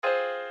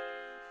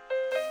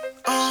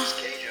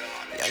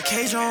Young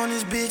Cage on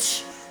this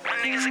bitch. My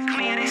niggas are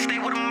clean, they stay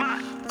with a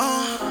mop.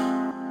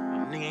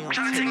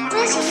 Tryna take my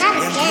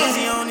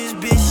Busy on this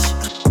bitch.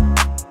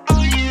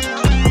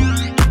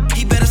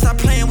 He better stop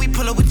playing, we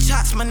pull up with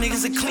chops. My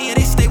niggas are clean,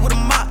 they stay with a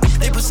mop.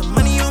 They put some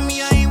money on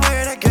me, I ain't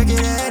worried. That girl get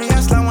a headache.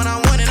 I slide when I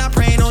want it, I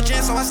pray ain't no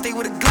jam, so I stay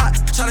with a Glock.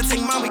 Tryna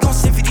take mine, we gon'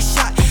 send 50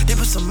 shot. They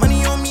put some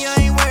money on me, I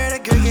ain't worried.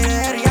 That girl get a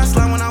headache. I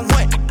slide when I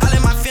want. I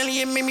let my family,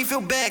 it made me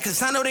feel bad,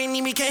 cause I know they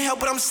need me, can't help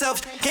but I'm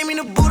selfish. Came in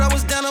the boot, I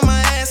was down on my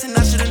ass, and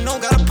I should've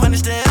known, gotta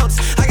punish the elders.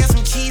 I got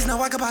some cheese,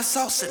 now I can buy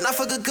salsa. And I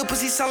fuck a good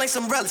pussy, sound like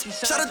some relics.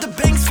 Shout out to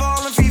Banks for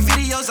all them free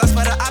videos. I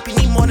swear the op, he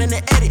need more than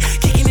an edit.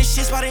 Kicking this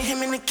shit, spotting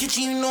him in the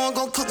kitchen, you know I'm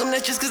gon' cook him,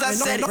 that's just cause I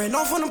said it. Ran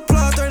off on the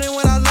plug, third in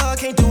what I love,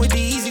 can't do it the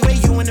easy way,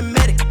 you and the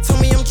medic. Told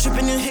me I'm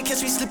tripping in here,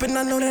 catch me slipping,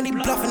 I know that he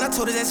bluffing, I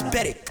told her that's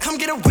betting. Come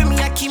get it with me,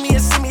 I keep me a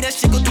semi, that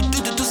shit go do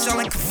sound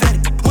like confetti.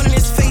 One in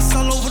his face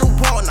all over the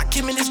wall, knock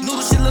him in his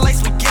noodle, shit look like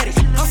spaghetti.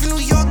 I'm from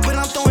New York, but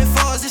I'm throwing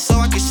fours just so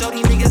I can show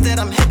these niggas that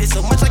I'm headed.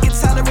 So much I can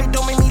tolerate,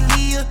 don't make me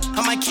leave.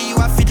 I might kill you,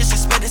 I feel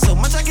disrespected. So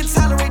much I can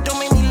tolerate, don't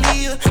make me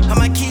leave. I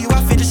might kill you, I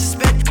feel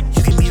disrespected.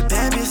 You can be a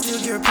bad bitch, still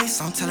get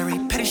replaced. I don't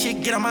tolerate petty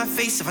shit, get on my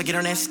face. If I get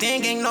on that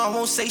stand gang, no, I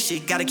won't say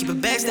shit. Gotta keep it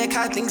back, stack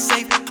high, things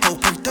safe. Whole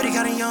Perk 30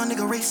 got a young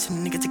nigga race.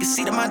 Nigga take a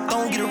seat on my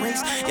throne, get a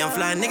race. Young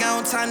fly nigga, I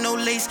don't tie no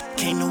lace.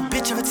 Can't no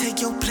bitch ever take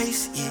your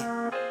place, yeah.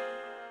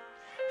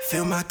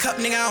 Fill my cup,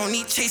 nigga, I don't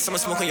need chase. I'ma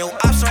smoke on your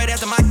ops right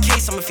after my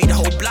case. I'ma feed the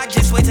whole block,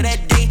 just wait till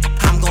that day.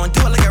 I'm gonna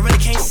do it like I really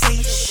can't say.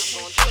 Shh,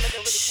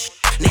 shh.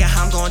 Nigga,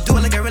 I'm gonna do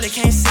it like I really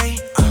can't say.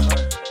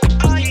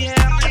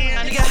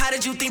 Nigga, how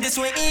did you think this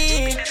went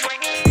in?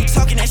 You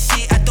talking that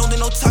shit, I don't do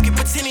no talking,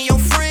 pretending your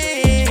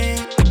friend.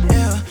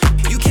 Yeah,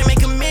 you can't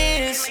make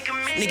amends.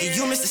 Nigga,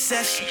 you missed the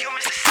session.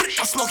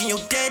 I'm smoking your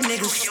dead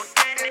niggas.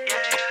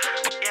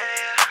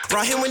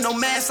 Brought him with no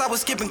mask, I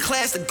was skipping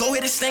class to go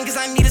hit this thing cause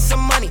I needed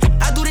some money.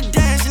 I do the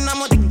dash and I'm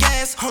on the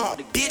gas. Hold on,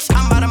 bitch,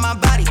 I'm out of my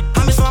body.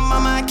 I miss my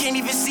mama, I can't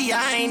even see.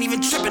 I ain't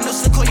even tripping, no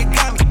sick, you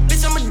got me.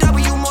 Bitch, I'm a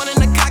W more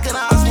than a cock and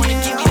I always wanna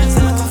give me the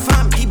time to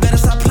find me. He better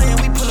stop playing,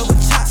 we pull up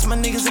with chops. My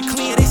niggas are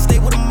clean, they stay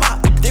with a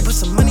mop. They put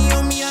some money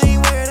on me, I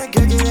ain't worried. That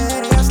girl get a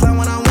headache. I slide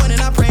when I want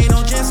it, I pray ain't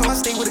no jam, so I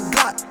stay with a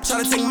Glock. Try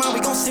to take mine,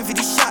 we gon' send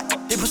 50 shot.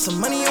 They put some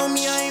money on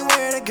me, I ain't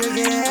worried. That girl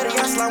get a headache.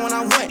 I slide when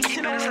I want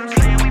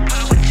it.